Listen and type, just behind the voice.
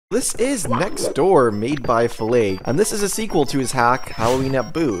This is Next Door, made by Felegg, and this is a sequel to his hack, Halloween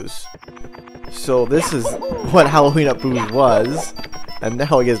at Booze. So this is what Halloween at Booze was, and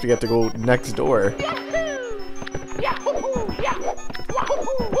now I guess we have to go next door.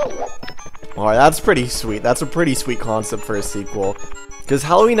 Alright, that's pretty sweet. That's a pretty sweet concept for a sequel. Because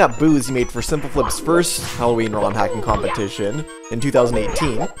Halloween at Booze he made for Simple Flip's first Halloween ROM hacking competition in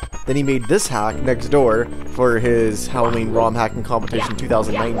 2018. Then he made this hack, Next Door, for his Halloween ROM hacking competition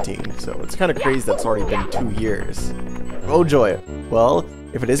 2019. So it's kind of crazy that's already been 2 years. Oh joy. Well,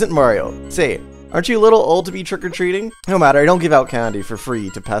 if it isn't Mario, say, aren't you a little old to be trick-or-treating? No matter, I don't give out candy for free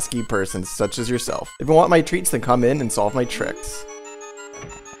to pesky persons such as yourself. If you want my treats, then come in and solve my tricks.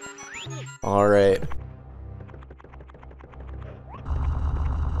 Alright.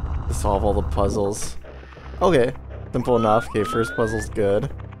 To solve all the puzzles. Okay, simple enough. Okay, first puzzle's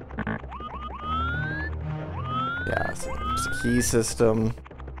good. Yeah, so there's a key system.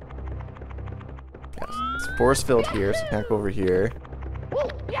 Yeah, it's force field here, so can't go over here.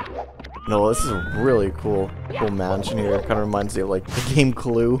 No, this is a really cool mansion here. Kind of reminds me of like the game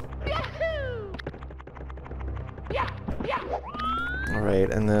Clue.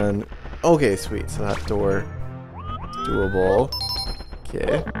 Alright, and then okay, sweet. So that door is doable.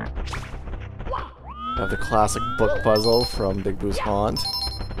 Okay. I have the classic book puzzle from Big Boo's Haunt.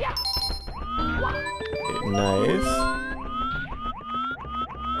 Okay, nice.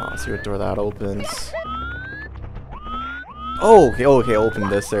 Oh, let's see what door that opens. Oh, okay, okay, open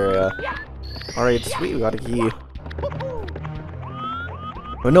this area. Alright, sweet, we got a key.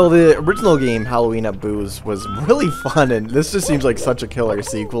 But no, the original game, Halloween at Booze, was really fun, and this just seems like such a killer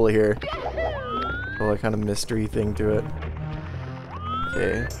sequel here. Oh, a kind of mystery thing to it.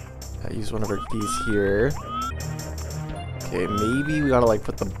 Okay, I use one of our keys here. Okay, maybe we gotta like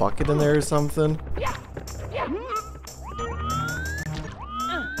put the bucket in there or something.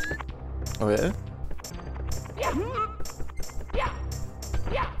 Okay.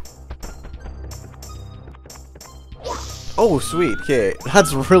 Oh, sweet. Okay,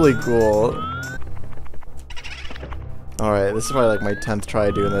 that's really cool. Alright, this is probably like my 10th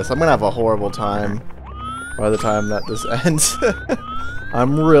try doing this. I'm gonna have a horrible time by the time that this ends.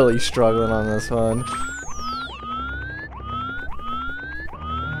 I'm really struggling on this one.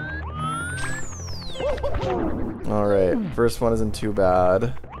 Alright, first one isn't too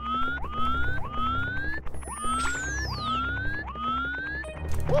bad.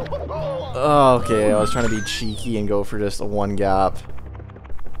 Oh, okay, I was trying to be cheeky and go for just a one gap.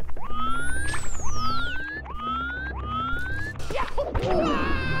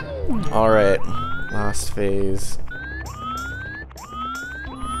 Alright, last phase.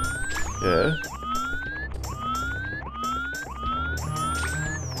 Yeah.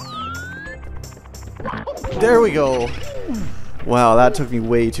 There we go! Wow, that took me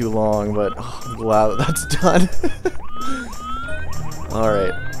way too long, but oh, I'm glad that that's done.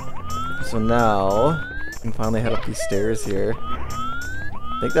 Alright. So now, we can finally head up these stairs here.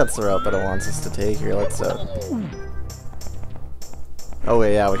 I think that's the route that it wants us to take here. Let's, oh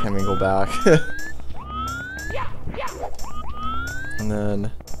wait, yeah, we can't even go back. And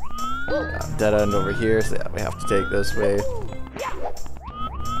then, yeah, dead end over here, so yeah, we have to take this way.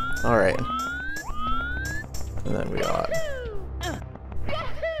 Alright. And then we got...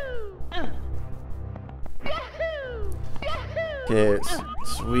 Okay,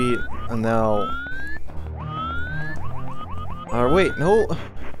 sweet, and now... wait, no!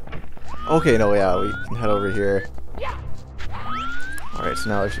 Okay, no, yeah, we can head over here. Alright, so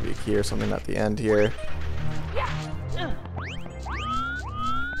now there should be a key or something at the end here.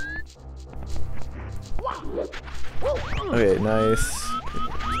 Okay, nice.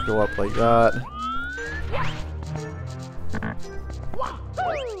 Go up like that.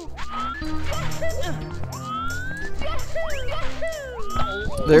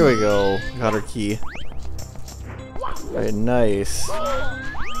 There we go. Got our key. Alright, nice.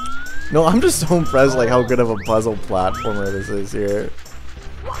 No, I'm just so impressed like how good of a puzzle platformer this is here.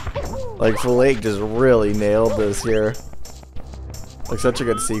 Like Felegg just really nailed this here. Like such a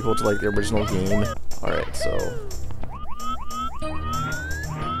good sequel to like the original game. Alright, so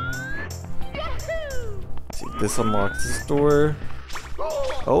let's see if this unlocks this door.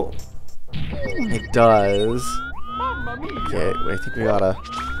 Oh, it does. Okay, wait, I think we gotta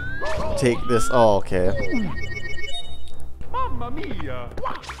take this. Oh, okay.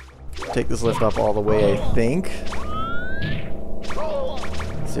 Take this lift up all the way, I think.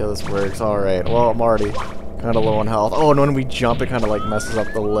 See how this works. Alright, well, I'm already kind of low on health. Oh, and when we jump, it kind of like messes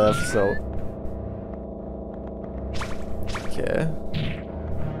up the lift, so. Okay.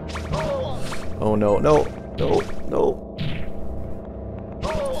 Oh, no, no, no, no.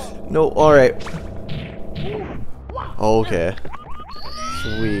 No, alright. Okay.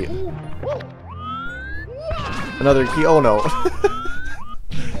 Sweet. Another key. Oh no.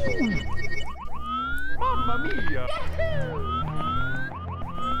 Mamma mia!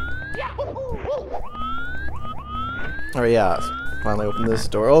 Alright, yeah. Finally open this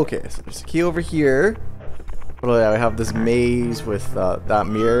door. Okay, so there's a key over here. But oh yeah, we have this maze with that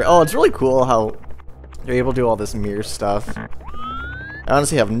mirror. Oh, it's really cool how you're able to do all this mirror stuff. I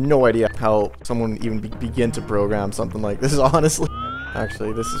honestly have no idea how someone would even begin to program something like this, honestly.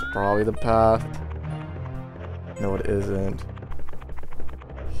 Actually, this is probably the path. No, it isn't.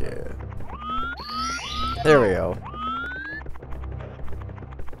 Okay. There we go.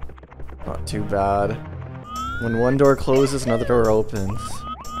 Not too bad. When one door closes, another door opens.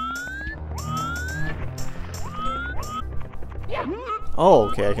 Oh,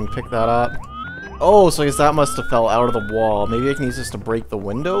 okay, I can pick that up. Oh, so I guess that must have fell out of the wall. Maybe I can use this to break the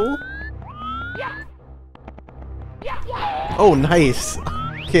window? Oh, nice!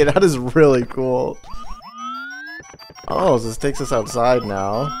 Okay, that is really cool. Oh, so this takes us outside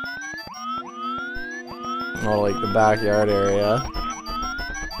now. Oh, like the backyard area.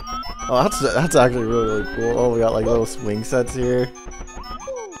 Oh, that's actually really, really cool. Oh, we got like little swing sets here.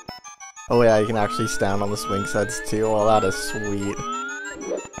 Oh yeah, you can actually stand on the swing sets too. Oh, that is sweet.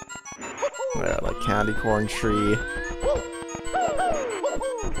 Yeah, like candy corn tree.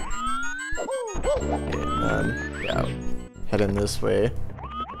 Okay, and then, yeah, heading this way.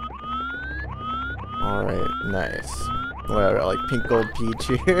 Alright, nice. Oh, yeah, we got like pink gold peach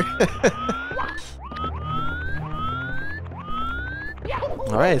here.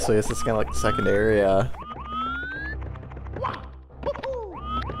 Alright, so I guess this is kind of like the second area.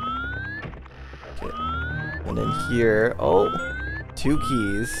 Okay. And then here, oh, 2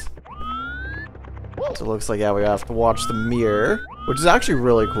 keys. So it looks like, yeah, we have to watch the mirror. Which is actually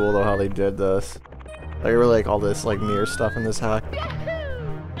really cool, though, how they did this. I really like all this, like, mirror stuff in this hack.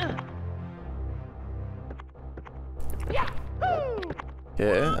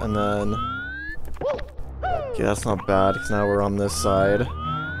 Okay, and then... Okay, that's not bad, because now we're on this side.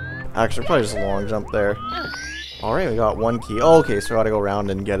 Actually, probably just a long jump there. Alright, we got 1 key. Oh, okay, so we gotta go around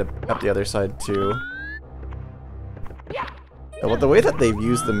and get it up the other side, too. Yeah, well, the way that they've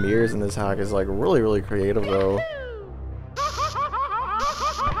used the mirrors in this hack is, like, really, really creative, though.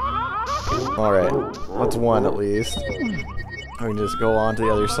 Alright, that's 1 at least. We can just go on to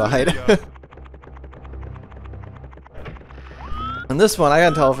the other side. And this one, I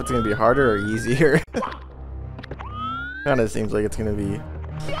can't tell if it's gonna be harder or easier. Kinda seems like it's gonna be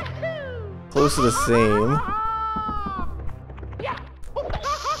close to the same.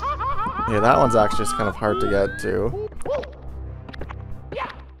 Yeah, that one's actually just kind of hard to get to.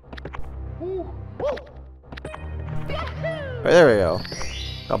 Right, there we go.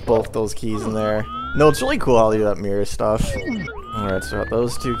 Got both those keys in there. No, it's really cool how they do that mirror stuff. Alright, so got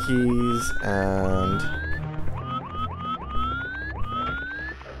those 2 keys, and...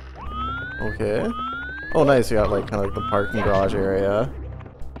 Okay. Oh, nice, we got like kind of like the parking garage area.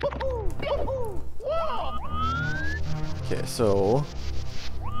 Okay, so...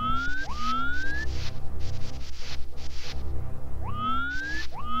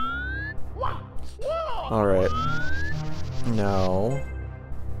 Alright. Now...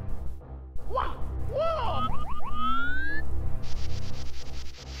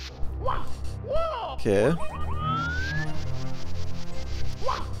 Okay.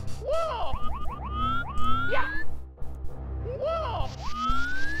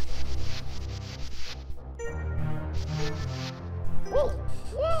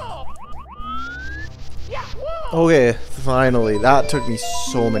 Okay, finally. That took me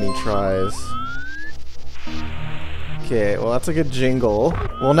so many tries. Okay, well that's a good jingle.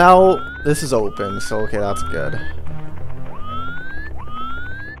 Well now, this is open, so okay, that's good.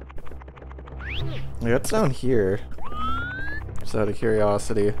 What's down here? Just out of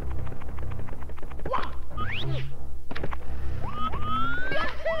curiosity.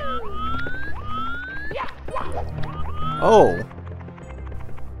 Oh!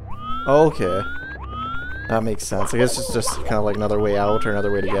 Okay. That makes sense. I guess it's just kind of like another way out or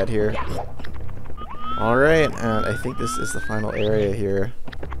another way to get here. Alright, and I think this is the final area here.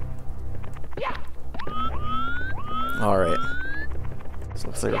 Alright. So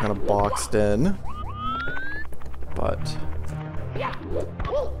looks like we're kind of boxed in. But...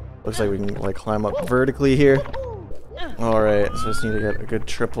 looks like we can like climb up vertically here. Alright, so just need to get a good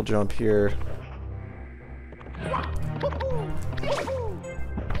triple jump here.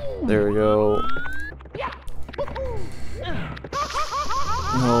 There we go.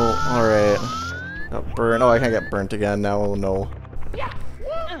 No, alright. Got burnt. Oh, I can't get burnt again now. Oh no.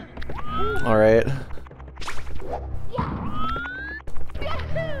 Alright.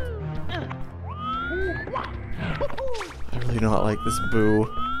 I really do not like this boo.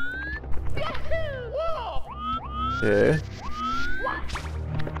 Okay.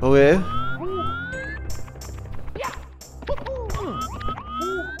 Okay.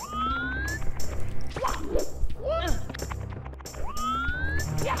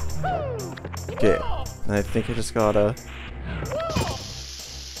 Okay. And I think I just gotta...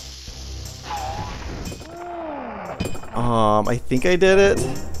 I think I did it.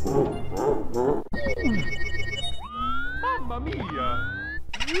 Mamma mia!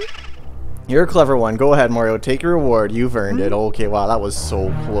 You're a clever one. Go ahead, Mario. Take your reward. You've earned it. Okay, wow, that was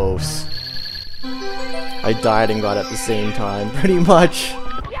so close. I died and got it at the same time, pretty much.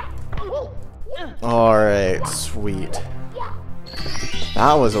 Alright, sweet.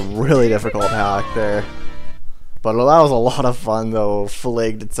 That was a really difficult hack there. But that was a lot of fun, though.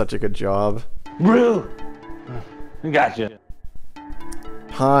 Felegg did such a good job. Bro! Gotcha.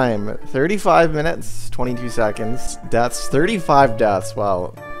 Time, 35 minutes, 22 seconds. Deaths, 35 deaths,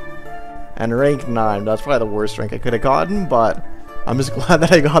 wow. And rank 9, that's probably the worst rank I could have gotten, but I'm just glad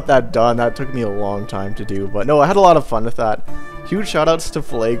that I got that done. That took me a long time to do, but no, I had a lot of fun with that. Huge shoutouts to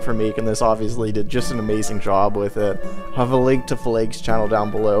Felegg for making this, obviously did just an amazing job with it. I'll have a link to Felegg's channel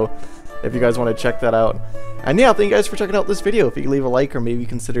down below if you guys want to check that out. And yeah, thank you guys for checking out this video. If you could leave a like or maybe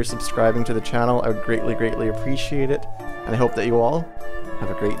consider subscribing to the channel, I would greatly, greatly appreciate it. And I hope that you all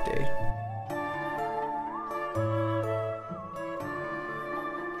have a great day.